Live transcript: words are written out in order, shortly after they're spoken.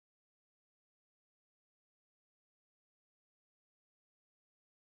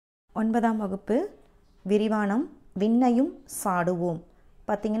9ஆம் வகுப்பு விரிவானம் விண்ணையும் சாடுவோம்.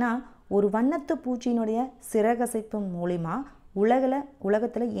 பார்த்திங்கன்னா ஒரு வண்ணத்து பூச்சியினுடைய சிறகசைப்பு மூலிமா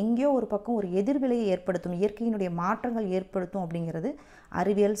உலகத்தில் எங்கேயோ ஒரு பக்கம் ஒரு எதிர்விலையை ஏற்படுத்தும், இயற்கையினுடைய மாற்றங்கள் ஏற்படுத்தும் அப்படிங்கிறது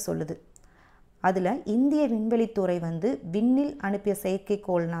அறிவியல் சொல்லுது. அதில் இந்திய விண்வெளித்துறை விண்ணில் அனுப்பிய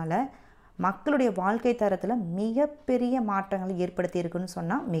செயற்கைக்கோள்னால் மக்களுடைய வாழ்க்கை தரத்தில் மிகப்பெரிய மாற்றங்களை ஏற்படுத்தி இருக்குன்னு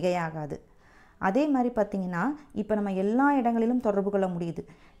சொன்னால் மிகையாகாது. அதே மாதிரி பார்த்திங்கன்னா இப்போ நம்ம எல்லா இடங்களிலும் தொடர்பு கொள்ள முடியுது.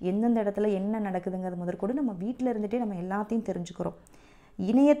 எந்தெந்த இடத்துல என்ன நடக்குதுங்கிறது முதற்கொண்டு நம்ம வீட்டில் இருந்துகிட்டே நம்ம எல்லாத்தையும் தெரிஞ்சுக்கிறோம்.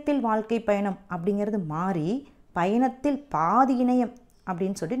 இணையத்தில் வாழ்க்கை பயணம் அப்படிங்கிறது மாறி பயணத்தில் பாதி இணையம்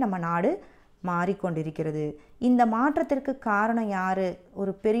அப்படின்னு சொல்லி நம்ம நாடு மாறிக்கொண்டிருக்கிறது. இந்த மாற்றத்திற்கு காரணம் யார்,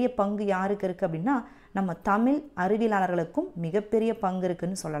 ஒரு பெரிய பங்கு யாருக்கு இருக்குது அப்படின்னா நம்ம தமிழ் அறிவியலாளர்களுக்கும் மிகப்பெரிய பங்கு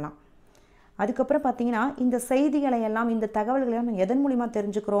இருக்குதுன்னு சொல்லலாம். அதுக்கப்புறம் பார்த்திங்கன்னா இந்த செய்திகளை எல்லாம், இந்த தகவல்களை நம்ம எதன் மூலிமா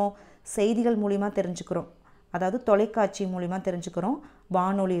தெரிஞ்சுக்கிறோம்? செய்திகள் மூலிமா தெரிஞ்சுக்கிறோம். அதாவது தொலைக்காட்சி மூலிமா தெரிஞ்சுக்கிறோம்,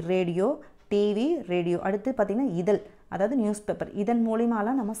 வானொலி, ரேடியோ, டிவி, ரேடியோ, அடுத்து பார்த்திங்கன்னா இதழ், அதாவது நியூஸ் பேப்பர், இதன்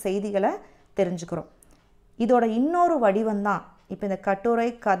மூலிமாலாம் நம்ம செய்திகளை தெரிஞ்சுக்கிறோம். இதோட இன்னொரு வடிவம் தான் இப்போ இந்த கட்டுரை,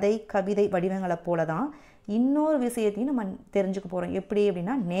 கதை, கவிதை வடிவங்களை போல தான் இன்னொரு விஷயத்தையும் நம்ம தெரிஞ்சுக்க போகிறோம். எப்படி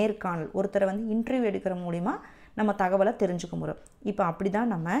அப்படின்னா நேர்காணல், ஒருத்தரை இன்டர்வியூ எடுக்கிற மூலிமா நம்ம தகவலை தெரிஞ்சுக்க போகிறோம். இப்போ அப்படி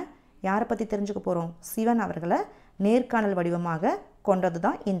தான் நம்ம யாரை பற்றி தெரிஞ்சுக்க போகிறோம்? சிவன் அவர்களை நேர்காணல் வடிவமாக கொண்டது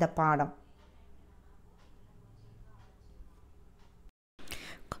தான் இந்த பாடம்.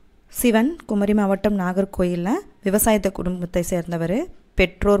 சிவன் குமரி மாவட்டம் நாகர்கோயிலில் விவசாயத்தை குடும்பத்தை சேர்ந்தவர்.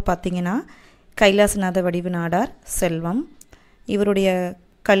 பெற்றோர் பார்த்திங்கன்னா கைலாசநாத வடிவு நாடார் செல்வம். இவருடைய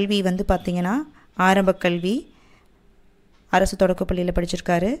கல்வி பார்த்திங்கன்னா ஆரம்ப கல்வி அரசு தொடக்கப்பள்ளியில்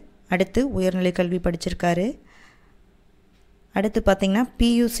படிச்சிருக்காரு. அடுத்து உயர்நிலை கல்வி படிச்சிருக்காரு. அடுத்து பார்த்திங்கன்னா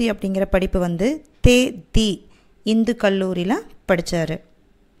பியூசி அப்படிங்கிற படிப்பு தி இந்து கல்லூரியில் படித்தார்.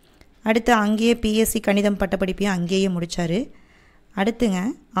 அடுத்து அங்கேயே பிஎஸ்சி கணிதம் பட்டப்படிப்பையும் அங்கேயே முடித்தார். அடுத்துங்க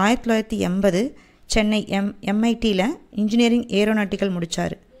 1980 சென்னை எம்ஐடியில் இன்ஜினியரிங் ஏரோநாட்டிக்கல்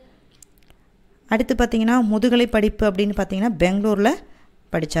முடித்தார். அடுத்து பார்த்திங்கன்னா முதுகலை படிப்பு அப்படின்னு பார்த்திங்கன்னா பெங்களூரில்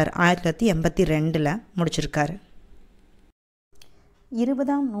படித்தார். 1982 முடிச்சிருக்காரு.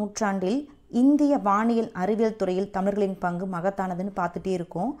 20ஆம் நூற்றாண்டில் இந்திய வானியல் அறிவியல் துறையில் தமிழர்களின் பங்கு மகத்தானதுன்னு பார்த்துட்டே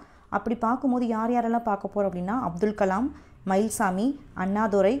இருக்கோம். அப்படி பார்க்கும்போது யார் யாரெல்லாம் பார்க்க போகிறோம் அப்படின்னா அப்துல் கலாம், மயில்சாமி,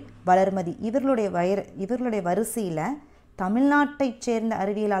 அண்ணாதுரை, வளர்மதி, இவர்களுடைய வரிசையில் தமிழ்நாட்டைச் சேர்ந்த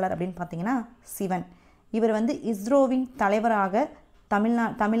அறிவியலாளர் அப்படின்னு பார்த்தீங்கன்னா சிவன். இவர் இஸ்ரோவின் தலைவராக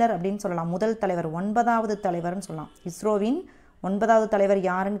தமிழர் அப்படின்னு சொல்லலாம். முதல் தலைவர், 9வது தலைவர்னு சொல்லலாம். இஸ்ரோவின் 9வது தலைவர்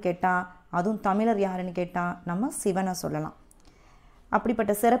யாருன்னு கேட்டால், அதுவும் தமிழர் யாருன்னு கேட்டால் நம்ம சிவனை சொல்லலாம்.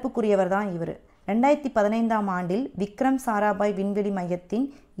 அப்படிப்பட்ட சிறப்புக்குரியவர் தான் இவர். 2015ஆம் ஆண்டில் விக்ரம் சாராபாய் விண்வெளி மையத்தின்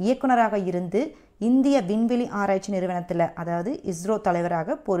இயக்குநராக இருந்து இந்திய விண்வெளி ஆராய்ச்சி நிறுவனத்தில், அதாவது இஸ்ரோ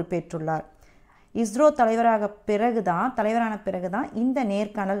தலைவராக பொறுப்பேற்றுள்ளார். இஸ்ரோ தலைவரான பிறகுதான் இந்த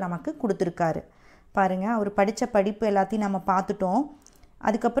நேர்காணல் நமக்கு கொடுத்துருக்காரு. பாருங்கள், அவர் படித்த படிப்பு எல்லாத்தையும் நம்ம பார்த்துட்டோம்.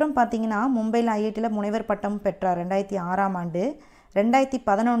 அதுக்கப்புறம் பார்த்திங்கன்னா மும்பையில் ஐஐடியில் முனைவர் பட்டம் பெற்றார் 2006ஆம் ஆண்டு.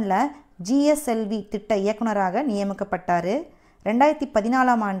 2011 GSLV திட்ட இயக்குநராக நியமிக்கப்பட்டார்.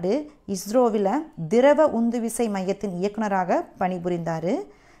 2014ஆம் ஆண்டு இஸ்ரோவில் திரவ உந்துவிசை மையத்தின் இயக்குநராக பணிபுரிந்தார்.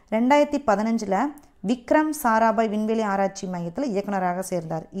 2015 விக்ரம் சாராபாய் விண்வெளி ஆராய்ச்சி மையத்தில் இயக்குநராக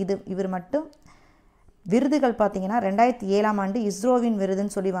சேர்ந்தார். இவர் மட்டும் விருதுகள் பார்த்திங்கன்னா 2007ஆம் ஆண்டு இஸ்ரோவின்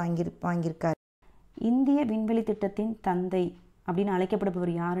விருதுன்னு சொல்லி வாங்கியிருக்கார். இந்திய விண்வெளி திட்டத்தின் தந்தை அப்படின்னு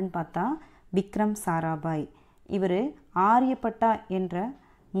அழைக்கப்படுபவர் யாருன்னு பார்த்தா விக்ரம் சாராபாய். இவர் ஆரியப்பட்டா என்ற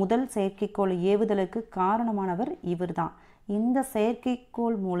முதல் செயற்கைக்கோள் ஏவுதலுக்கு காரணமானவர் இவர் தான். இந்த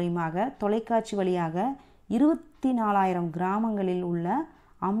செயற்கைக்கோள் மூலமாக தொலைக்காட்சி வழியாக 24,000 கிராமங்களில் உள்ள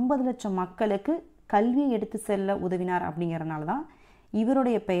 50 லட்சம் மக்களுக்கு கல்வியை எடுத்து செல்ல உதவினார். அப்படிங்கிறனால தான்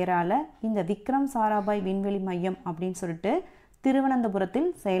இவருடைய பெயரால் இந்த விக்ரம் சாராபாய் விண்வெளி மையம் அப்படின்னு சொல்லிட்டு திருவனந்தபுரத்தில்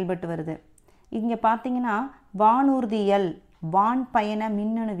செயல்பட்டு வருது. இங்கே பார்த்திங்கன்னா வானூர்தியியல், வான் பயண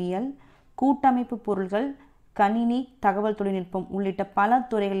மின்னணுவியல், கூட்டமைப்பு பொருள்கள், கணினி தகவல் தொழில்நுட்பம் உள்ளிட்ட பல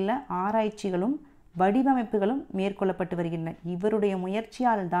துறைகளில் ஆராய்ச்சிகளும் வடிவமைப்புகளும் மேற்கொள்ளப்பட்டு வருகின்றன. இவருடைய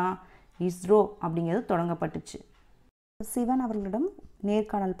முயற்சியால் தான் இஸ்ரோ அப்படிங்கிறது தொடங்கப்பட்டுச்சு. சிவன் அவர்களிடம்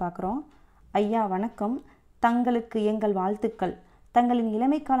நேர்காணல் பார்க்குறோம். ஐயா வணக்கம், தங்களுக்கு எங்கள் வாழ்த்துக்கள். தங்களின்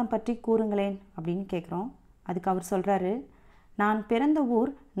இளமை காலம் பற்றி கூறுங்களேன் அப்படின்னு கேட்குறோம். அதுக்கு அவர் சொல்கிறாரு, நான் பிறந்த ஊர்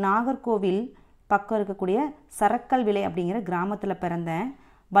நாகர்கோவில் பக்கம் இருக்கக்கூடிய சரக்கல் விலை அப்படிங்கிற கிராமத்தில் பிறந்தேன்.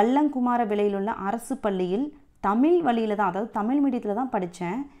 வல்லங்குமார விலையில் உள்ள அரசு பள்ளியில் தமிழ் வழியில் தான், அதாவது தமிழ் மீடியத்தில் தான்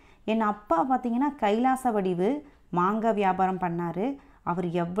படித்தேன். என் அப்பா பார்த்திங்கன்னா கைலாச வடிவு மாங்காய் வியாபாரம் பண்ணார். அவர்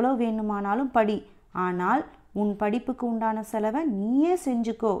எவ்வளோ வேணுமானாலும் படி, ஆனால் உன் படிப்புக்கு உண்டான செலவை நீயே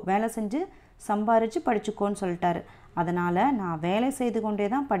செஞ்சுக்கோ, வேலை செஞ்சு சம்பாரித்து படிச்சுக்கோன்னு சொல்லிட்டாரு. அதனால் நான் வேலை செய்து கொண்டே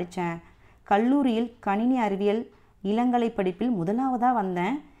தான் படித்தேன். கல்லூரியில் கணினி அறிவியல் இளங்கலை படிப்பில் முதலாவதாக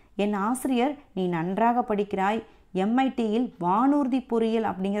வந்தேன். என் ஆசிரியர் நீ நன்றாக படிக்கிறாய், MITயில் வானூர்தி பொறியியல்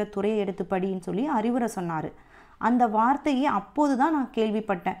அப்படிங்கிற துறையை எடுத்து படின்னு சொல்லி அறிவுரை சொன்னார். அந்த வார்த்தையை அப்போது தான் நான்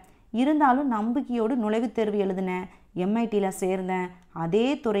கேள்விப்பட்டேன். இருந்தாலும் நம்பிக்கையோடு நுழைவுத் தேர்வு எழுதினேன், MITயில் சேர்ந்தேன். அதே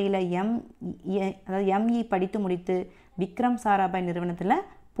துறையில் ME படித்து முடித்து விக்ரம் சாராபாய் நிறுவனத்தில்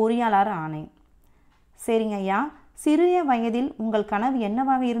பொறியாளர் ஆனேன். சரிங்க ஐயா, சிறிய வயதில் உங்கள் கனவு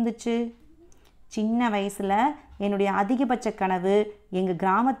என்னவாக இருந்துச்சு? சின்ன வயசில் என்னுடைய அதிகபட்ச கனவு எங்கள்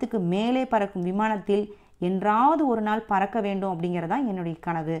கிராமத்துக்கு மேலே பறக்கும் விமானத்தில் என்றாவது ஒரு நாள் பறக்க வேண்டும் அப்படிங்கிறதான் என்னுடைய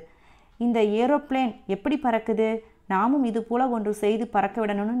கனவு. இந்த ஏரோப்ளேன் எப்படி பறக்குது, நாமும் இது போல் ஒன்று செய்து பறக்க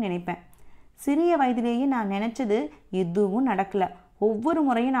விடணும்னு நினைப்பேன். சிறிய வயதிலேயே நான் நினச்சது எதுவும் நடக்கலை. ஒவ்வொரு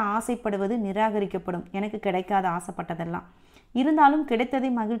முறையும் நான் ஆசைப்படுவது நிராகரிக்கப்படும், எனக்கு கிடைக்காத ஆசைப்பட்டதெல்லாம். இருந்தாலும் கிடைத்ததை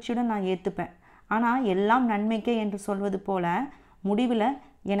மகிழ்ச்சியுடன் நான் ஏற்றுப்பேன். ஆனால் எல்லாம் நன்மைக்கே என்று சொல்வது போல முடிவில்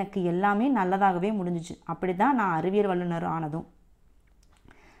எனக்கு எல்லாமே நல்லதாகவே முடிஞ்சிச்சு. அப்படி தான் நான் அறிவியல் வல்லுநர் ஆனதும்.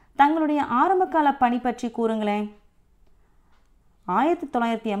 தங்களுடைய ஆரம்பகால பணி பற்றி கூறுங்களேன்.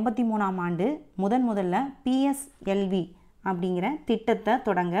 1983ஆம் ஆண்டு முதல்ல PSLV அப்படிங்கிற திட்டத்தை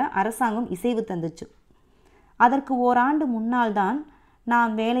தொடங்க அரசாங்கம் இசைவு தந்துச்சு. அதற்கு ஓராண்டு முன்னால் தான்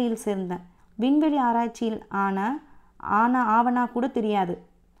நான் வேலையில் சேர்ந்தேன். விண்வெளி ஆராய்ச்சியில் ஆவணா கூட தெரியாது.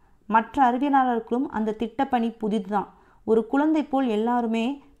 மற்ற அறிவியலாளர்களுக்கும் அந்த திட்டப்பணி புதிது தான். ஒரு குழந்தை போல் எல்லாருமே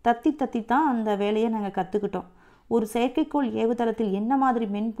தத்தி தான் அந்த வேலையை நாங்கள் கற்றுக்கிட்டோம். ஒரு செயற்கைக்கோள் ஏவுதளத்தில் என்ன மாதிரி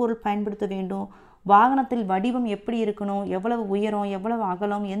மென்பொருள் பயன்படுத்த வேண்டும், வாகனத்தில் வடிவம் எப்படி இருக்கணும், எவ்வளவு உயரம், எவ்வளவு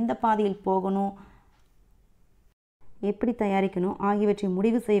அகலம், எந்த பாதையில் போகணும், எப்படி தயாரிக்கணும் ஆகியவற்றை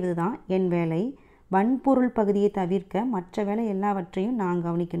முடிவு செய்வது தான் என் வேலை. வன்பொருள் பகுதியை தவிர்க்க மற்ற வேலை எல்லாவற்றையும் நான்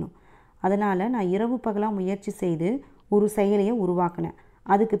கவனிக்கணும். அதனால் நான் இரவு பகலாக முயற்சி செய்து ஒரு செயலியை உருவாக்கினேன்.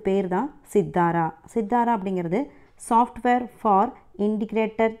 அதுக்கு பேர் தான் சித்தாரா. சித்தாரா அப்படிங்கிறது software for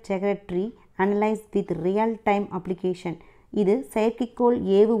integrated secretary analyse with real time application. இது செயற்கைக்கோள்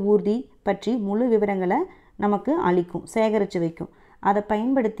ஏவு ஊர்தி பற்றி முழு விவரங்களை நமக்கு அளிக்கும், சேகரித்து வைக்கும். அதை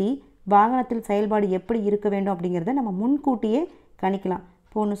பயன்படுத்தி வாகனத்தில் செயல்பாடு எப்படி இருக்க வேண்டும் அப்படிங்கிறத நம்ம முன்கூட்டியே கணிக்கலாம்.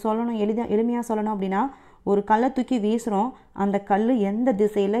 இப்போ ஒன்று சொல்லணும், எளிமையாக சொல்லணும் அப்படின்னா, ஒரு கல்லை தூக்கி வீசுகிறோம், அந்த கல் எந்த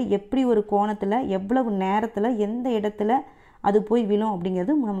திசையில், எப்படி ஒரு கோணத்தில், எவ்வளவு நேரத்தில், எந்த இடத்துல அது போய் விழும்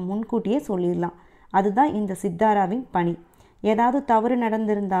அப்படிங்கிறது நம்ம முன்கூட்டியே சொல்லிடலாம். அதுதான் இந்த சித்தாராவின் பணி. ஏதாவது தவறு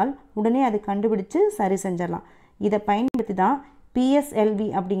நடந்திருந்தால் உடனே அது கண்டுபிடிச்சு சரி செஞ்சிடலாம். இதை பயன்படுத்தி தான் PSLV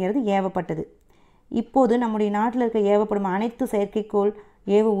அப்படிங்கிறது ஏவப்பட்டது. இப்போது நம்முடைய நாட்டில் இருக்க ஏவப்படும் அனைத்து செயற்கைக்கோள்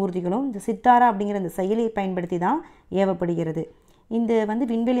ஏவு ஊர்திகளும் இந்த சித்தாரா அப்படிங்கிற இந்த செயலியை பயன்படுத்தி தான் ஏவப்படுகிறது. இந்த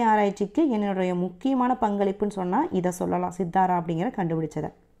விண்வெளி ஆராய்ச்சிக்கு என்னுடைய முக்கியமான பங்களிப்புன்னு சொன்னால் இதை சொல்லலாம், சித்தாரா அப்படிங்கிற கண்டுபிடிச்சதை.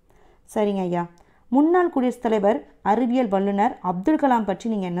 சரிங்க ஐயா, முன்னாள் குடியரசுத் தலைவர் அறிவியல் வல்லுநர் அப்துல் கலாம் பற்றி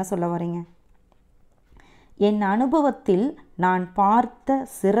நீங்கள் என்ன சொல்ல வரீங்க? என் அனுபவத்தில் நான் பார்த்த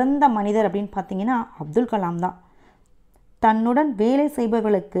சிறந்த மனிதர் அப்படின்னு பார்த்தீங்கன்னா அப்துல் கலாம் தான். தன்னுடன் வேலை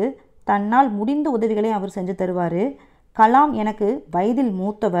செய்பவர்களுக்கு தன்னால் முடிந்த உதவிகளை அவர் செஞ்சு தருவார். கலாம் எனக்கு வயதில்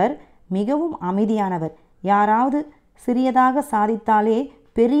மூத்தவர், மிகவும் அமைதியானவர். யாராவது சிறியதாக சாதித்தாலே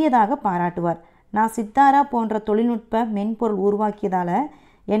பெரியதாக பாராட்டுவார். நான் சித்தாரா போன்ற தொழில்நுட்ப மென்பொருள் உருவாக்கியதால்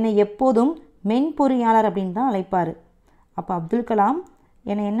என்னை எப்போதும் மென்பொறியாளர் அப்படின்னு தான் அழைப்பார். அப்போ அப்துல் கலாம்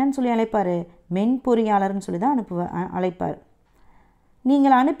என்னை என்னன்னு சொல்லி அழைப்பார்? மென்பொறியாளர்னு சொல்லி தான் அழைப்பார்.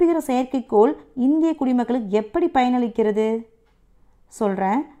 நீங்கள் அனுப்புகிற செயற்கைக்கோள் இந்திய குடிமக்களுக்கு எப்படி பயனளிக்கிறது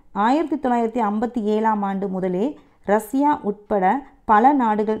சொல்கிறேன். 1957ஆம் ஆண்டு முதலே ரஷ்யா உட்பட பல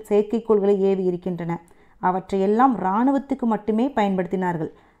நாடுகள் செயற்கைக்கோள்களை ஏவி இருக்கின்றன. அவற்றையெல்லாம் இராணுவத்துக்கு மட்டுமே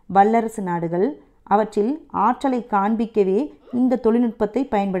பயன்படுத்தினார்கள். வல்லரசு நாடுகள் அவற்றில் ஆற்றலை காண்பிக்கவே இந்த தொழில்நுட்பத்தை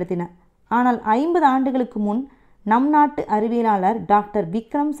பயன்படுத்தின. ஆனால் 50 ஆண்டுகளுக்கு முன் நம் நாட்டு அறிவியலாளர் டாக்டர்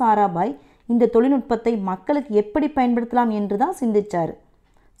விக்ரம் சாராபாய் இந்த தொழில்நுட்பத்தை மக்களுக்கு எப்படி பயன்படுத்தலாம் என்று தான் சிந்திச்சார்.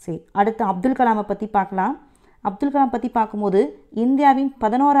 சரி, அடுத்து அப்துல் கலாமை பற்றி பார்க்கலாம். அப்துல் கலாம் பற்றி பார்க்கும்போது இந்தியாவின்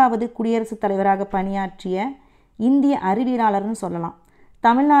 11வது குடியரசுத் தலைவராக பணியாற்றிய இந்திய அறிவியலாளர்னு சொல்லலாம்.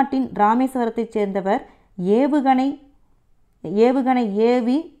 தமிழ்நாட்டின் ராமேஸ்வரத்தைச் சேர்ந்தவர். ஏவுகணை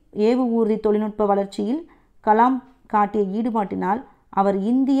ஏவு ஊர்தி தொழில்நுட்ப வளர்ச்சியில் கலாம் காட்டிய ஈடுபாட்டினால் அவர்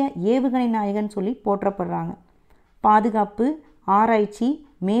இந்திய ஏவுகணை நாயகன் சொல்லி போற்றப்படுறாங்க. பாதுகாப்பு ஆராய்ச்சி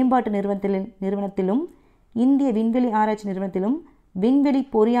மேம்பாட்டு நிறுவனத்திலும் இந்திய விண்வெளி ஆராய்ச்சி நிறுவனத்திலும் விண்வெளி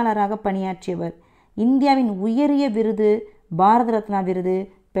பொறியாளராக பணியாற்றியவர். இந்தியாவின் உயரிய விருது பாரத ரத்னா விருது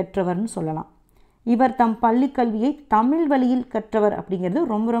பெற்றவர்னு சொல்லலாம். இவர் தம் பள்ளி கல்வியை தமிழ் வழியில் கற்றவர் அப்படிங்கிறது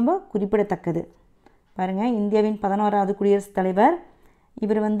ரொம்ப ரொம்ப குறிப்பிடத்தக்கது. பாருங்கள், இந்தியாவின் 11வது குடியரசுத் தலைவர்.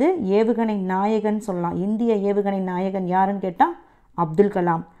 இவர் ஏவுகணை நாயகன் சொல்லலாம். இந்திய ஏவுகணை நாயகன் யாருன்னு கேட்டால் அப்துல்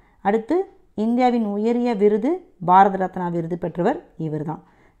கலாம். அடுத்து இந்தியாவின் உயரிய விருது பாரத ரத்னா விருது பெற்றவர் இவர் தான்.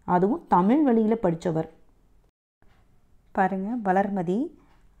 அதுவும் தமிழ் வழியில் படித்தவர். பாருங்கள், வளர்மதி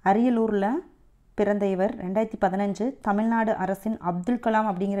அரியலூரில் பிறந்த இவர் 2015 தமிழ்நாடு அரசின் அப்துல் கலாம்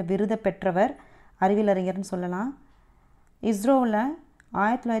அப்படிங்கிற விருதை பெற்றவர், அறிவியல் அறிஞர்னு சொல்லலாம். இஸ்ரோவில்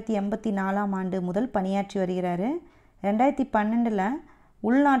 1984ஆம் ஆண்டு முதல் பணியாற்றி வருகிறார். 2012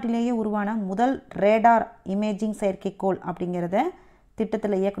 உள்நாட்டிலேயே உருவான முதல் ரேடார் இமேஜிங் செயற்கைக்கோள் அப்படிங்கிறத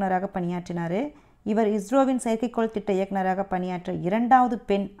திட்டத்தில் இயக்குநராக பணியாற்றினார். இவர் இஸ்ரோவின் செயற்கைக்கோள் திட்ட இயக்குநராக பணியாற்ற 2வது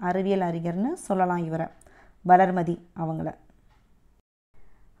பெண் அறிவியல் அறிஞர்னு சொல்லலாம் இவரை, வளர்மதி அவங்கள.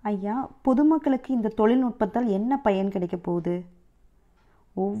 ஐயா, பொதுமக்களுக்கு இந்த தொழில்நுட்பத்தால் என்ன பயன் கிடைக்க போகுது?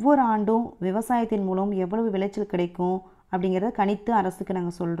 ஒவ்வொரு ஆண்டும் விவசாயத்தின் மூலம் எவ்வளவு விளைச்சல் கிடைக்கும் அப்படிங்கிறத கணித்து அரசுக்கு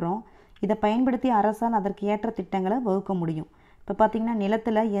நாங்கள் சொல்கிறோம். இதை பயன்படுத்தி அரசால் அதற்கு ஏற்ற திட்டங்களை வகுக்க முடியும். இப்போ பார்த்திங்கன்னா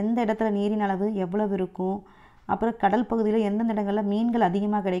நிலத்தில் எந்த இடத்துல நீரின் அளவு எவ்வளவு இருக்கும், அப்புறம் கடல் பகுதியில் எந்தெந்த இடங்களில் மீன்கள்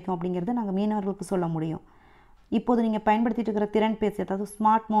அதிகமாக கிடைக்கும் அப்படிங்கிறத நாங்கள் மீனவர்களுக்கு சொல்ல முடியும். இப்போது நீங்கள் பயன்படுத்திகிட்டு இருக்கிற திறன்பேசி, அதாவது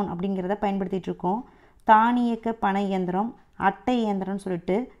ஸ்மார்ட் ஃபோன் அப்படிங்கிறத பயன்படுத்திகிட்டு இருக்கோம். தானியக்க பனை இயந்திரம், அட்டை இயந்திரம்னு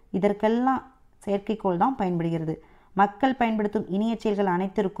சொல்லிட்டு இதற்கெல்லாம் செயற்கைக்கோள் தான் பயன்படுகிறது. மக்கள் பயன்படுத்தும் இணைய செயல்கள்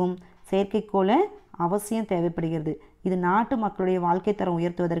அனைத்திற்கும் செயற்கைக்கோள் அவசியம் தேவைப்படுகிறது. இது நாட்டு மக்களுடைய வாழ்க்கை தரம்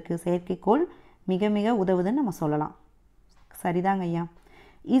உயர்த்துவதற்கு செயற்கைக்கோள் மிக மிக உதவுதுன்னு நம்ம சொல்லலாம். சரிதாங்க ஐயா.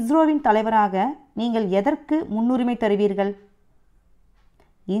 இஸ்ரோவின் தலைவராக நீங்கள் எதற்கு முன்னுரிமை தருவீர்கள்?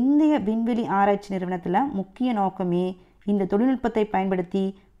 இந்திய விண்வெளி ஆராய்ச்சி நிறுவனத்தில் முக்கிய நோக்கமே இந்த தொழில்நுட்பத்தை பயன்படுத்தி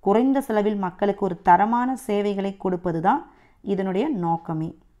குறைந்த செலவில் மக்களுக்கு ஒரு தரமான சேவைகளை கொடுப்பது தான் இதனுடைய நோக்கமே.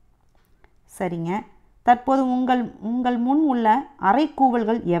 சரிங்க. தற்போது உங்கள் முன் உள்ள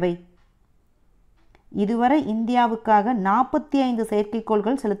அறைகூவல்கள் எவை? இதுவரை இந்தியாவுக்காக 45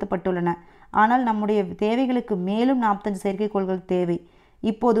 செயற்கைக்கோள்கள் செலுத்தப்பட்டுள்ளன. ஆனால் நம்முடைய தேவைகளுக்கு மேலும் 45 செயற்கைக்கோள்கள் தேவை.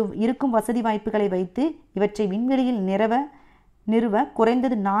 இப்போது இருக்கும் வசதி வாய்ப்புகளை வைத்து இவற்றை விண்வெளியில் நிறுவ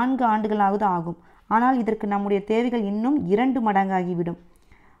குறைந்தது 4 ஆண்டுகளாவது ஆகும். ஆனால் இதற்கு நம்முடைய தேவைகள் இன்னும் 2 மடங்காகிவிடும்.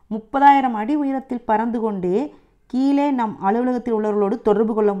 30,000 அடி உயரத்தில் பறந்து கொண்டே கீழே நம் அலுவலகத்தில் உள்ளவர்களோடு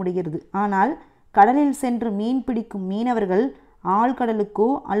தொடர்பு கொள்ள முடிகிறது. ஆனால் கடலில் சென்று மீன் பிடிக்கும் மீனவர்கள் ஆழ்கடலுக்கோ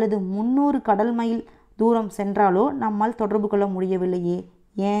அல்லது 300 கடல் மைல் தூரம் சென்றாலோ நம்மால் தொடர்பு கொள்ள முடியவில்லையே.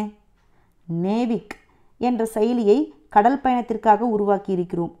 ஏன்? நேவிக் என்ற செயலியை கடல் பயணத்திற்காக உருவாக்கி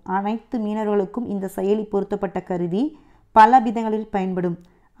இருக்கிறோம். அனைத்து மீனவர்களுக்கும் இந்த செயலி பொருத்தப்பட்ட கருவி பல விதங்களில் பயன்படும்.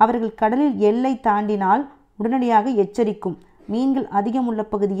 அவர்கள் கடலில் எல்லை தாண்டினால் உடனடியாக எச்சரிக்கும். மீன்கள் அதிகம் உள்ள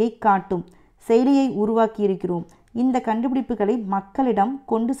பகுதியை காட்டும். செயலியை உருவாக்கி இருக்கிறோம். இந்த கண்டுபிடிப்புகளை மக்களிடம்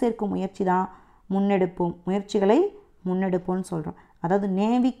கொண்டு சேர்க்கும் முயற்சிகளை முன்னெடுப்போம்னு சொல்கிறோம். அதாவது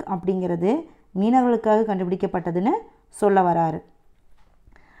நேவிக் அப்படிங்கிறது மீனவர்களுக்காக கண்டுபிடிக்கப்பட்டதுன்னு சொல்ல வராரு.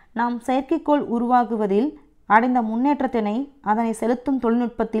 நாம் செயற்கைக்கோள் உருவாகுவதில் அடைந்த முன்னேற்றத்தினை அதனை செலுத்தும்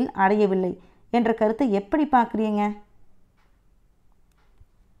தொழில்நுட்பத்தில் அடையவில்லை என்ற கருத்தை எப்படி பார்க்குறீங்க?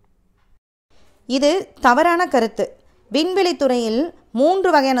 இது தவறான கருத்து. விண்வெளி துறையில்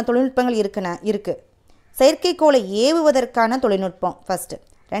 3 வகையான தொழில்நுட்பங்கள் இருக்கு. செயற்கைக்கோளை ஏவுவதற்கான தொழில்நுட்பம் ஃபர்ஸ்ட்.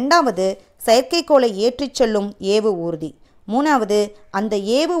 2வது செயற்கைக்கோளை ஏற்றிச் செல்லும் ஏவு ஊர்தி. 3வது அந்த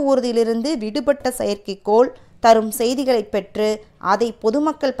ஏவு ஊர்தியிலிருந்து விடுபட்ட செயற்கைக்கோள் தரும் செய்திகளை பெற்று அதை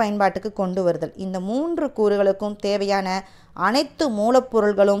பொதுமக்கள் பயன்பாட்டுக்கு கொண்டு வருதல். இந்த 3 கூறுகளுக்கும் தேவையான அனைத்து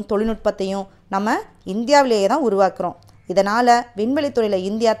மூலப்பொருள்களும் தொழில்நுட்பத்தையும் நம்ம இந்தியாவிலேயே தான் உருவாக்குறோம். இதனால் விண்வெளித்துறையில்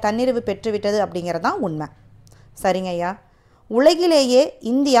இந்தியா தன்னிறைவு பெற்றுவிட்டது அப்படிங்கிறது தான் உண்மை. சரிங்க ஐயா. உலகிலேயே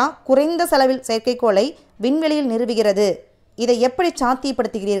இந்தியா குறைந்த செலவில் செயற்கைக்கோளை விண்வெளியில் நிறுவுகிறது. இதை எப்படி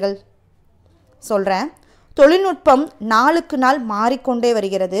சாத்தியப்படுத்துகிறீர்கள்? சொல்கிறேன். தொழில்நுட்பம் நாளுக்கு நாள் மாறிக்கொண்டே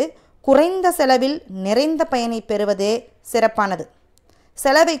வருகிறது. குறைந்த செலவில் நிறைந்த பயனை பெறுவதே சிறப்பானது.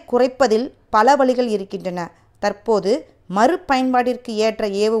 செலவை குறைப்பதில் பல வழிகள் இருக்கின்றன. தற்போது மறுபயன்பாட்டிற்கு ஏற்ற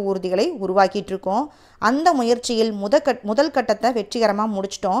ஏவு ஊர்திகளை உருவாக்கிட்டு இருக்கோம். அந்த முயற்சியில் முதல் கட்டத்தை வெற்றிகரமாக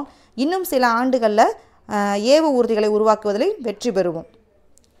முடிச்சிட்டோம். இன்னும் சில ஆண்டுகளில் ஏவு ஊர்திகளை உருவாக்குவதில் வெற்றி பெறுவோம்.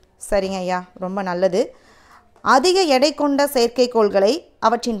 சரிங்க ஐயா, ரொம்ப நல்லது. அதிக எடை கொண்ட செயற்கைக்கோள்களை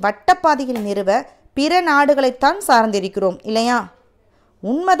அவற்றின் வட்டப்பாதையில் நிறுவ பிற நாடுகளைத்தான் சார்ந்திருக்கிறோம் இல்லையா?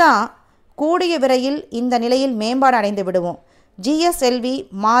 உண்மைதான். கூடிய விரைவில் இந்த நிலையில் மேம்பாடு அடைந்து விடுவோம். GSLV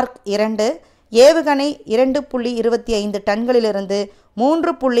மார்க் 2 ஏவுகணை 2.25 டன்களிலிருந்து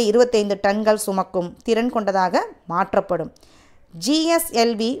 3.25 டன்கள் சுமக்கும் திறன் கொண்டதாக மாற்றப்படும்.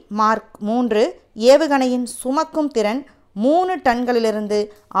 GSLV மார்க் 3 ஏவுகணையின் சுமக்கும் திறன் 3 டன்களிலிருந்து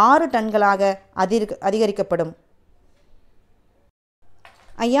 6 டன்களாக அதிகரிக்கப்படும்.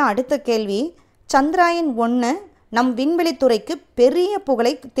 ஐயா, அடுத்த கேள்வி. சந்திராயன் 1 நம் விண்வெளித்துறைக்கு பெரிய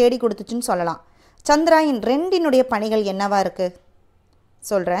புகழை தேடி கொடுத்துச்சுன்னு சொல்லலாம். சந்திராயன் 2 பணிகள் என்னவா இருக்குது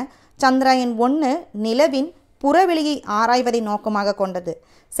சொல்கிறேன். சந்திராயன் 1 நிலவின் புறவெளியை ஆராய்வதை நோக்கமாக கொண்டது.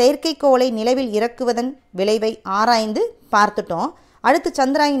 செயற்கைக்கோளை நிலவில் இறக்குவதன் விளைவை ஆராய்ந்து பார்த்துட்டோம். அடுத்து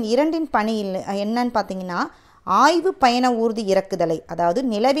சந்திராயன் 2 பணி என்னன்னு பார்த்தீங்கன்னா, ஆய்வு பயண ஊர்தி இறக்குதலை, அதாவது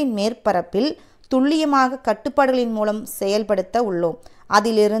நிலவின் மேற்பரப்பில் துல்லியமாக கட்டுப்பாடுகளின் மூலம் செயல்படுத்த உள்ளோம்.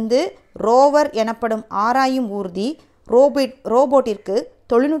 அதிலிருந்து ரோவர் எனப்படும் ஆராயும் ஊர்தி ரோபோட்டிற்கு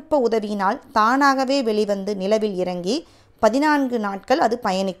தொழில்நுட்ப உதவியினால் தானாகவே வெளிவந்து நிலவில் இறங்கி 14 நாட்கள் அது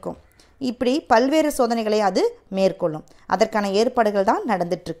பயணிக்கும். இப்படி பல்வேறு சோதனைகளை அது மேற்கொள்ளும். அதற்கான ஏற்பாடுகள் தான்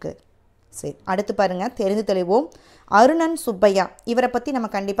நடந்துட்டுருக்கு. சரி, அடுத்து பாருங்கள், தெரிந்து தெளிவோம். அருணன் சுப்பையா, இவரை பற்றி நம்ம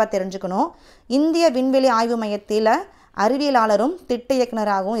கண்டிப்பாக தெரிஞ்சுக்கணும். இந்திய விண்வெளி ஆய்வு மையத்தில் அறிவியலாளரும் திட்ட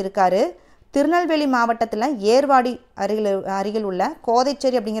இயக்குனராகவும் இருக்கார். திருநெல்வேலி மாவட்டத்தில் ஏர்வாடி அருகில் உள்ள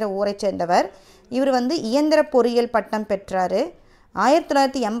கோதைச்சேரி அப்படிங்கிற ஊரை சேர்ந்தவர். இவர் இயந்திர பொறியியல் பட்டம் பெற்றார்.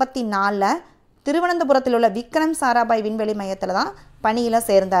 1984 திருவனந்தபுரத்தில் உள்ள விக்ரம் சாராபாய் விண்வெளி மையத்தில் தான் பணியில்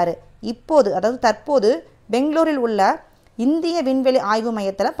சேர்ந்தார். தற்போது பெங்களூரில் உள்ள இந்திய விண்வெளி ஆய்வு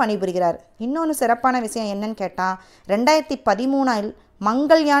மையத்தில் பணிபுரிகிறார். இன்னொன்று சிறப்பான விஷயம் என்னன்னு கேட்டால், 2013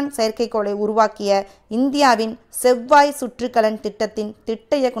 மங்கள்யான் செயற்கைக்கோளை உருவாக்கிய இந்தியாவின் செவ்வாய் சுற்றுக்கலன் திட்டத்தின்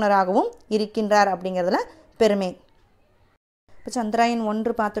திட்ட இயக்குனராகவும் இருக்கின்றார் அப்படிங்கிறதுல பெருமை. இப்போ சந்திராயன்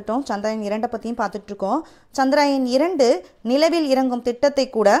 1 பார்த்துட்டோம், சந்திராயன் 2 பற்றியும் பார்த்துட்ருக்கோம். சந்திராயன் 2 நிலவில் இறங்கும் திட்டத்தை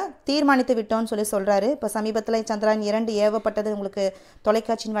கூட தீர்மானித்து விட்டோம்னு சொல்கிறாரு. இப்போ சமீபத்தில் சந்திராயன் 2 ஏவப்பட்டது உங்களுக்கு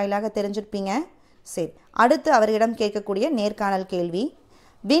தொலைக்காட்சியின் வாயிலாக தெரிஞ்சிருப்பீங்க. சரி, அடுத்து அவரிடம் கேட்கக்கூடிய நேர்காணல் கேள்வி,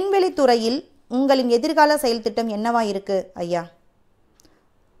 விண்வெளித்துறையில் உங்களின் எதிர்கால செயல் திட்டம் என்னவா இருக்குது ஐயா?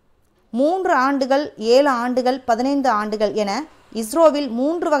 3 ஆண்டுகள், 7 ஆண்டுகள், 15 ஆண்டுகள் என இஸ்ரோவில்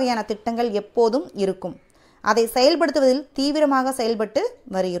 3 வகையான திட்டங்கள் எப்போதும் இருக்கும். அதை செயல்படுத்துவதில் தீவிரமாக செயல்பட்டு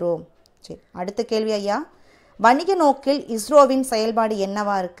வருகிறோம். சரி, அடுத்த கேள்வி ஐயா, வணிக நோக்கில் இஸ்ரோவின் செயல்பாடு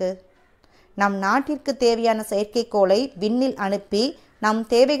என்னவா இருக்குது? நம் நாட்டிற்கு தேவையான செயற்கைக்கோளை விண்ணில் அனுப்பி நம்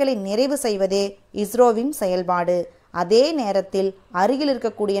தேவைகளை நிறைவு செய்வதே இஸ்ரோவின் செயல்பாடு. அதே நேரத்தில் அருகில்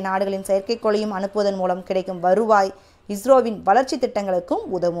இருக்கக்கூடிய நாடுகளின் செயற்கைக்கோளையும் அனுப்புவதன் மூலம் கிடைக்கும் வருவாய் இஸ்ரோவின் வளர்ச்சி திட்டங்களுக்கும்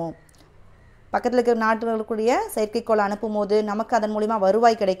உதவும். பக்கத்தில் இருக்கிற நாடுகளுக்குரிய செயற்கைக்கோளை அனுப்பும் போது நமக்கு அதன் மூலிமா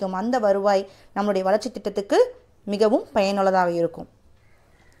வருவாய் கிடைக்கும். அந்த வருவாய் நம்மளுடைய வளர்ச்சி திட்டத்துக்கு மிகவும் பயனுள்ளதாக இருக்கும்.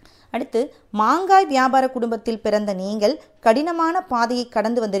 அடுத்து, மாங்காய் வியாபார குடும்பத்தில் பிறந்த நீங்கள் கடினமான பாதையை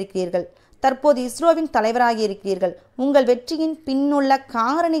கடந்து வந்திருக்கிறீர்கள். தற்போது இஸ்ரோவின் தலைவராக இருக்கிறீர்கள். உங்கள் வெற்றியின் பின்னுள்ள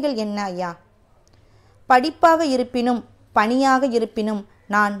காரணிகள் என்ன ஐயா? படிப்பாக இருப்பினும் பணியாக இருப்பினும்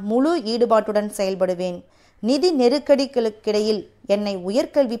நான் முழு ஈடுபாட்டுடன் செயல்படுவேன். நிதி நெருக்கடிகளுக்கிடையில் என்னை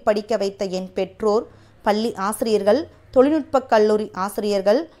உயர்கல்வி படிக்க வைத்த என் பெற்றோர், பள்ளி ஆசிரியர்கள், தொழில்நுட்ப கல்லூரி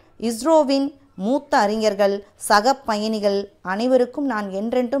ஆசிரியர்கள், இஸ்ரோவின் மூத்த அறிஞர்கள், சக பயணிகள் அனைவருக்கும் நான்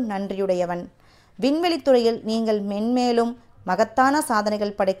என்றென்றும் நன்றியுடையவன். விண்வெளித்துறையில் நீங்கள் மென்மேலும் மகத்தான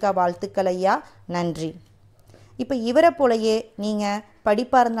சாதனைகள் படைக்க வாழ்த்துக்கள் ஐயா, நன்றி. இப்போ இவரை போலயே நீங்கள்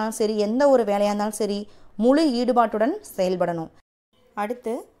படிப்பாக இருந்தாலும் சரி, எந்த ஒரு வேலையாக இருந்தாலும் சரி, முழு ஈடுபாட்டுடன் செயல்படணும்.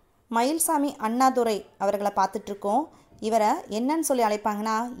 அடுத்து மயில்சாமி அண்ணாதுரை அவர்களை பார்த்துட்ருக்கோம். இவரை என்னன்னு சொல்லி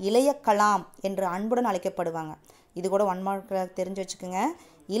அழைப்பாங்கன்னா இளைய கலாம் என்று அன்புடன் அழைக்கப்படுவாங்க. இது கூட ஒன் மார்க்கில் தெரிஞ்சு வச்சுக்கோங்க.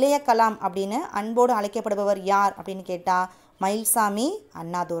 இளைய கலாம் அப்படின்னு அன்போடு அழைக்கப்படுபவர் யார் அப்படின்னு கேட்டால் மயில்சாமி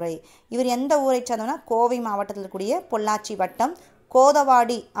அண்ணாதுரை. இவர் எந்த ஊரை சேர்ந்தோன்னா கோவை மாவட்டத்தில் இருக்கக்கூடிய பொள்ளாச்சி வட்டம்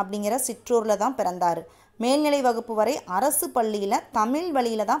கோதவாடி அப்படிங்கிற சிற்றூரில் தான் பிறந்தார். மேல்நிலை வகுப்பு வரை அரசு பள்ளியில் தமிழ்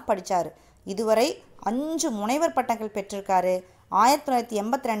வழியில் தான் படித்தார். இதுவரை 5 முனைவர் பட்டங்கள் பெற்றிருக்காரு.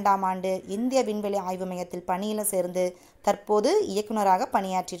 1982ஆம் ஆண்டு இந்திய விண்வெளி ஆய்வு மையத்தில் பணியில் சேர்ந்து தற்போது இயக்குநராக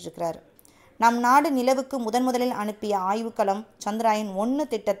பணியாற்றியிருக்கிறார். நம் நாடு நிலவுக்கு முதலில் அனுப்பிய ஆய்வுக்களம் சந்திராயன் 1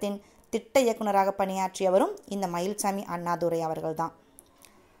 திட்டத்தின் திட்ட இயக்குநராக பணியாற்றியவரும் இந்த மயில்சாமி அண்ணாதுரை அவர்கள்தான்.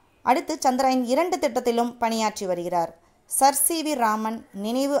 அடுத்து சந்திராயன் 2 திட்டத்திலும் பணியாற்றி வருகிறார். Sir CV. ராமன்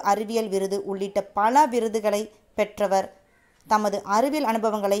நினைவு அறிவியல் விருது உள்ளிட்ட பல விருதுகளை பெற்றவர். தமது அறிவியல்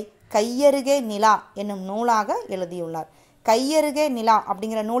அனுபவங்களை கையருகே நிலா என்னும் நூலாக எழுதியுள்ளார். கையருகே நிலா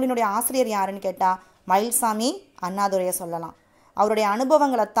அப்படிங்கிற நூலினுடைய ஆசிரியர் யாருன்னு கேட்டால் மயில்சாமி அண்ணாதுரையை சொல்லலாம். அவருடைய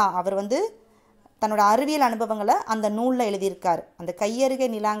அனுபவங்களைத்தான் அவர் தன்னோட அறிவியல் அனுபவங்களை அந்த நூலில் எழுதியிருக்கார். அந்த கையருகே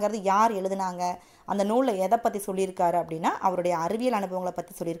நிலாங்கிறது யார் எழுதுனாங்க, அந்த நூலில் எதை பற்றி சொல்லியிருக்காரு அப்படின்னா அவருடைய அறிவியல் அனுபவங்களை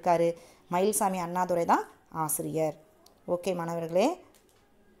பற்றி சொல்லியிருக்காரு. மயில்சாமி அண்ணாதுரை தான் ஆசிரியர். ஓகே மாணவர்களே.